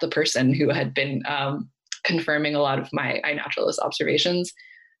 I met the person who had been confirming a lot of my iNaturalist observations.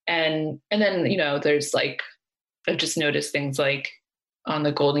 And then, there's I've just noticed things on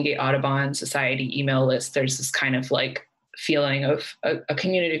the Golden Gate Audubon Society email list, there's this kind of feeling of a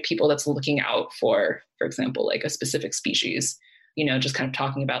community of people that's looking out for example, a specific species, just kind of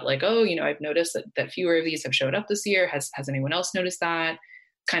talking about I've noticed that fewer of these have showed up this year. Has anyone else noticed that?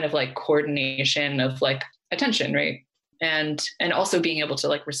 Kind of coordination of attention, right? And also being able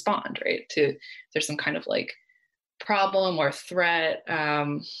to respond, right, to there's some kind of problem or threat.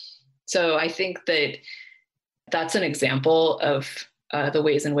 So I think that's an example of the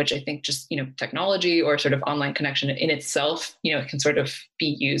ways in which I think just, technology or sort of online connection in itself, it can sort of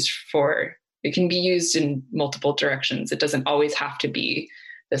be used it can be used in multiple directions. It doesn't always have to be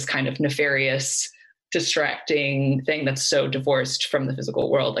this kind of nefarious, distracting thing that's so divorced from the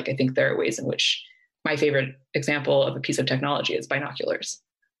physical world. I think there are ways in which my favorite example of a piece of technology is binoculars,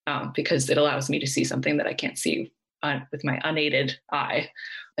 because it allows me to see something that I can't see with my unaided eye.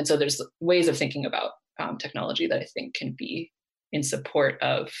 And so there's ways of thinking about technology that I think can be in support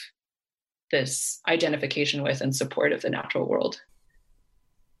of this identification with and support of the natural world.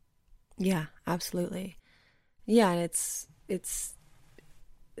 Yeah, absolutely. Yeah, and it's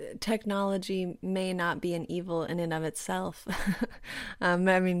technology may not be an evil in and of itself. I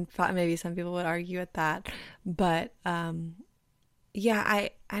mean, maybe some people would argue at that, but yeah,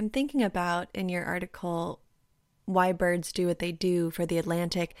 I'm thinking about in your article why birds do what they do for the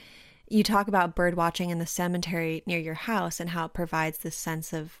Atlantic. You talk about bird watching in the cemetery near your house and how it provides this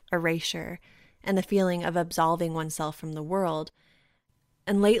sense of erasure and the feeling of absolving oneself from the world.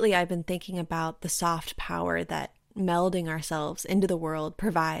 And lately I've been thinking about the soft power that melding ourselves into the world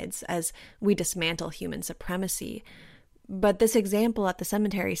provides as we dismantle human supremacy. But this example at the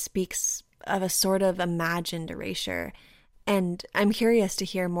cemetery speaks of a sort of imagined erasure. And I'm curious to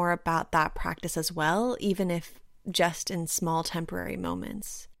hear more about that practice as well, even if just in small temporary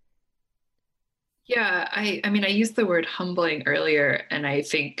moments. Yeah, I mean, I used the word humbling earlier, and I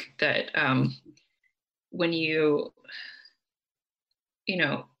think that when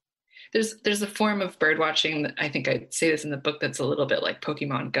there's a form of bird watching that I think I say this in the book that's a little bit like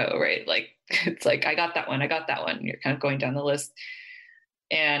Pokemon Go, right? It's I got that one. And you're kind of going down the list,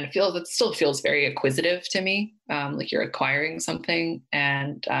 and it still feels very acquisitive to me, like you're acquiring something.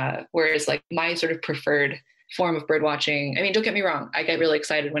 And whereas my sort of preferred form of bird watching, I mean, don't get me wrong, I get really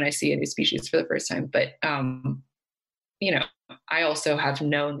excited when I see a new species for the first time, but I also have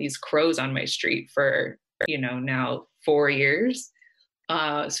known these crows on my street for now 4 years.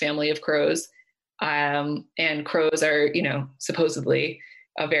 This family of crows. And crows are, supposedly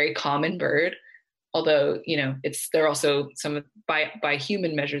a very common bird, although, they're also by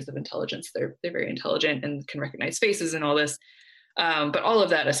human measures of intelligence, they're very intelligent and can recognize faces and all this. But all of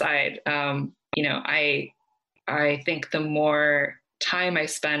that aside, I think the more time I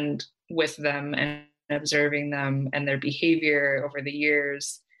spend with them and observing them and their behavior over the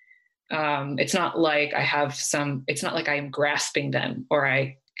years, it's not like it's not like I am grasping them or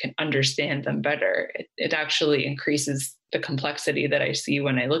I can understand them better. It actually increases the complexity that I see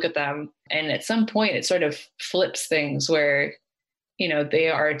when I look at them. And at some point it sort of flips things where, they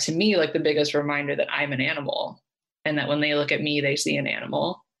are to me like the biggest reminder that I'm an animal, and that when they look at me, they see an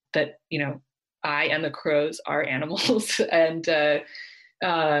animal, that, I and the crows are animals. And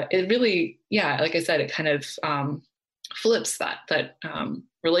it really, like I said, it kind of flips that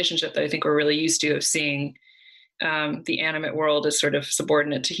relationship that I think we're really used to, of seeing the animate world as sort of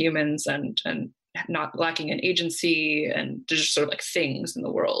subordinate to humans and not lacking in agency, and just sort of like things in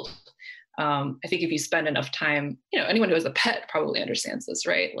the world. I think if you spend enough time, anyone who has a pet probably understands this,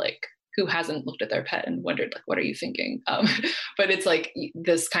 right? Like, who hasn't looked at their pet and wondered, like, what are you thinking? But it's like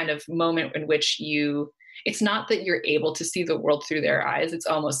this kind of moment in which it's not that you're able to see the world through their eyes.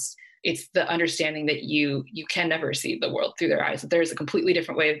 It's the understanding that you can never see the world through their eyes, that there's a completely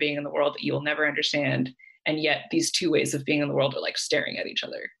different way of being in the world that you will never understand. And yet these two ways of being in the world are like staring at each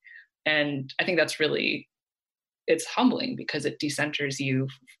other. And I think that's really, it's humbling, because it decenters you.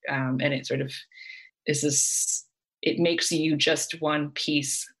 And it sort of it makes you just one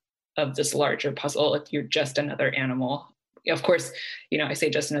piece of this larger puzzle. Like, you're just another animal. Of course, I say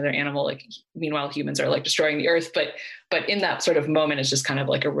just another animal, like, meanwhile humans are like destroying the earth, but in that sort of moment, it's just kind of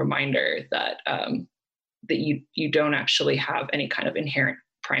like a reminder that that you don't actually have any kind of inherent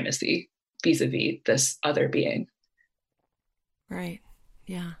primacy vis-a-vis this other being. Right.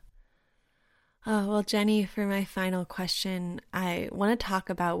 Yeah. Oh, well, Jenny, for my final question, I want to talk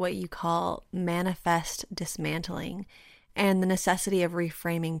about what you call manifest dismantling and the necessity of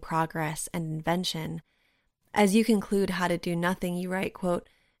reframing progress and invention. As you conclude How to Do Nothing, you write, quote,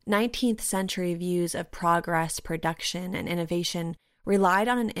 19th century views of progress, production, and innovation relied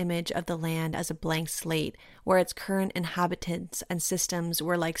on an image of the land as a blank slate, where its current inhabitants and systems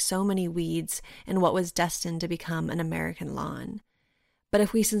were like so many weeds in what was destined to become an American lawn. But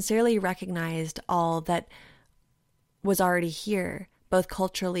if we sincerely recognized all that was already here, both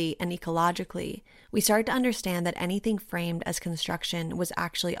culturally and ecologically, we start to understand that anything framed as construction was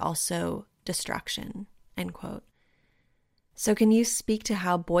actually also destruction, end quote. So can you speak to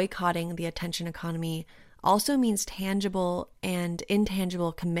how boycotting the attention economy also means tangible and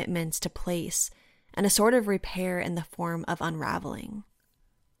intangible commitments to place and a sort of repair in the form of unraveling?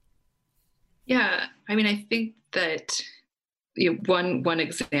 Yeah, I mean, I think that one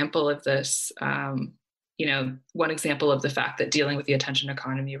example of this, one example of the fact that dealing with the attention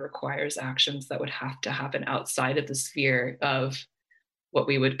economy requires actions that would have to happen outside of the sphere of what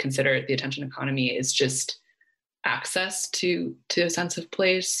we would consider the attention economy is just access to a sense of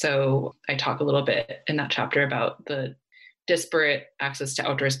place. So I talk a little bit in that chapter about the disparate access to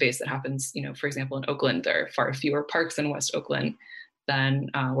outdoor space that happens, for example, in Oakland. There are far fewer parks in West Oakland than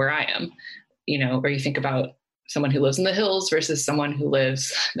where I am, where you think about someone who lives in the hills versus someone who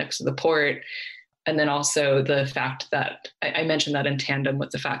lives next to the port. And then also the fact that I mentioned that in tandem with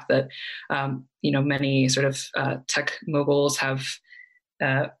the fact that, many sort of tech moguls have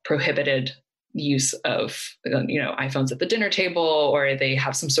prohibited use of, iPhones at the dinner table, or they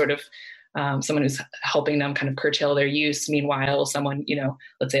have some sort of someone who's helping them kind of curtail their use. Meanwhile, someone,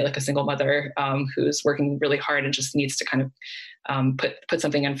 let's say like a single mother who's working really hard and just needs to kind of put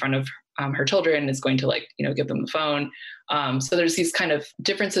something in front of her children is going to give them the phone. So there's these kind of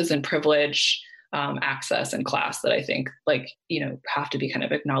differences in privilege, access, and class that I think have to be kind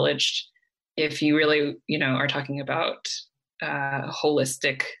of acknowledged if you really, are talking about a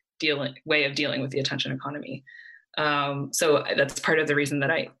holistic way of dealing with the attention economy. So that's part of the reason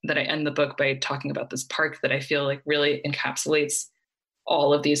that I end the book by talking about this park that I feel like really encapsulates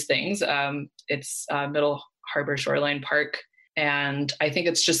all of these things. It's Middle Harbor Shoreline Park. And I think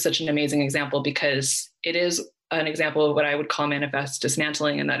it's just such an amazing example because it is an example of what I would call manifest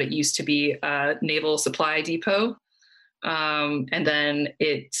dismantling, in that it used to be a naval supply depot. And then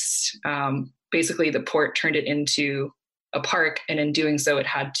it's basically the port turned it into a park. And in doing so, it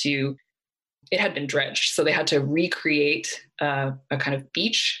had been dredged. So they had to recreate a kind of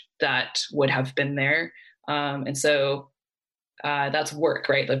beach that would have been there. And so that's work,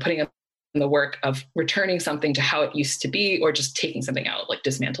 right? Like putting in the work of returning something to how it used to be, or just taking something out, like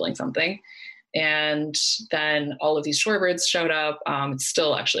dismantling something. And then all of these shorebirds showed up. It's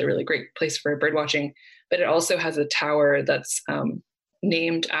still actually a really great place for bird watching, but it also has a tower that's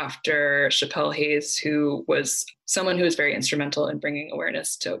named after Chappelle Hayes, who was someone who was very instrumental in bringing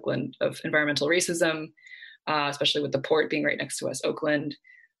awareness to Oakland of environmental racism, especially with the port being right next to West Oakland.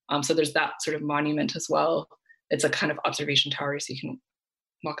 So there's that sort of monument as well. It's a kind of observation tower, so you can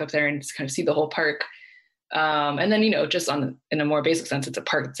walk up there and just kind of see the whole park. And then, just in a more basic sense, it's a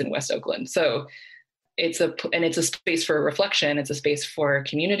park that's in West Oakland. So it's a space for reflection. It's a space for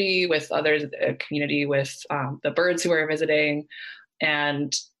community with others, a community with the birds who are visiting.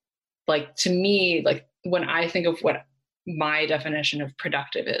 And like, to me, like when I think of what my definition of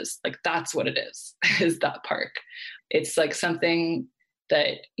productive is, like, that's what it is that park. It's like something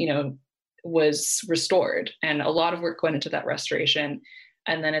that, was restored, and a lot of work went into that restoration.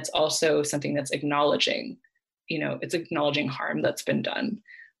 And then it's also something that's acknowledging, it's acknowledging harm that's been done.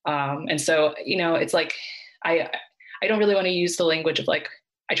 And so, it's like, I don't really want to use the language of like,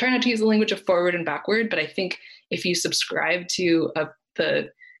 I try not to use the language of forward and backward, but I think if you subscribe to the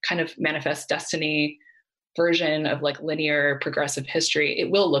kind of manifest destiny version of like linear progressive history,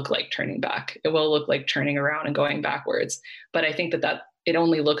 it will look like turning back. It will look like turning around and going backwards. But I think that it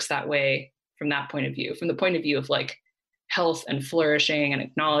only looks that way from that point of view, from the point of view of like health and flourishing and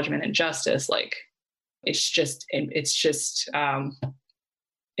acknowledgement and justice. Like it's just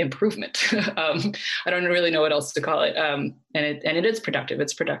improvement. I don't really know what else to call it. And it is productive.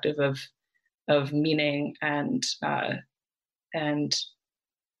 It's productive of meaning and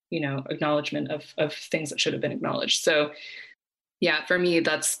acknowledgement of things that should have been acknowledged. So yeah, for me,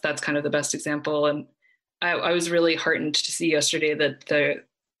 that's kind of the best example. And I was really heartened to see yesterday that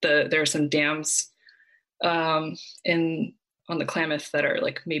there are some dams on the Klamath that are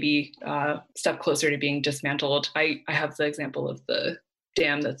like maybe a step closer to being dismantled. I have the example of the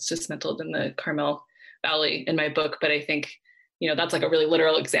dam that's dismantled in the Carmel Valley in my book, but I think, that's like a really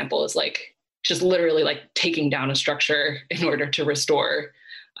literal example, is like just literally like taking down a structure in order to restore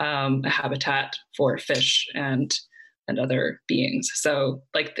a habitat for fish and other beings. So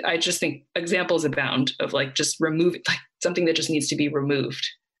like, I just think examples abound of like just removing like something that just needs to be removed.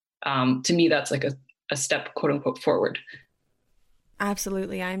 To me, that's like a step, quote unquote, forward.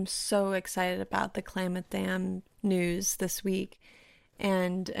 Absolutely. I'm so excited about the Klamath Dam news this week,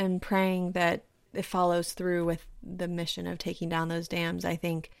 and praying that it follows through with the mission of taking down those dams. I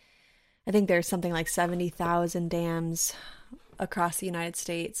think there's something like 70,000 dams across the United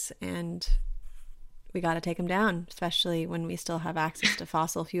States, and we got to take them down, especially when we still have access to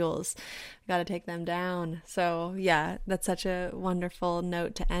fossil fuels. We got to take them down. So yeah, that's such a wonderful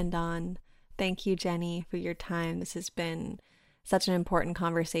note to end on. Thank you, Jenny, for your time. This has been such an important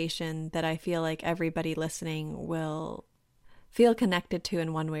conversation that I feel like everybody listening will feel connected to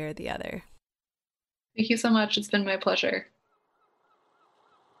in one way or the other. Thank you so much. It's been my pleasure.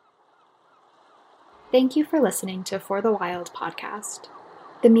 Thank you for listening to For the Wild podcast.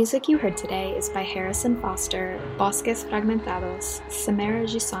 The music you heard today is by Harrison Foster, Bosques Fragmentados, Samara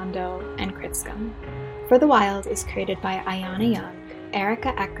Gisondo, and Kritscom. For the Wild is created by Ayana Young,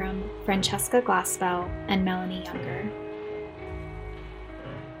 Erica Ekram, Francesca Glassbell, and Melanie Younger.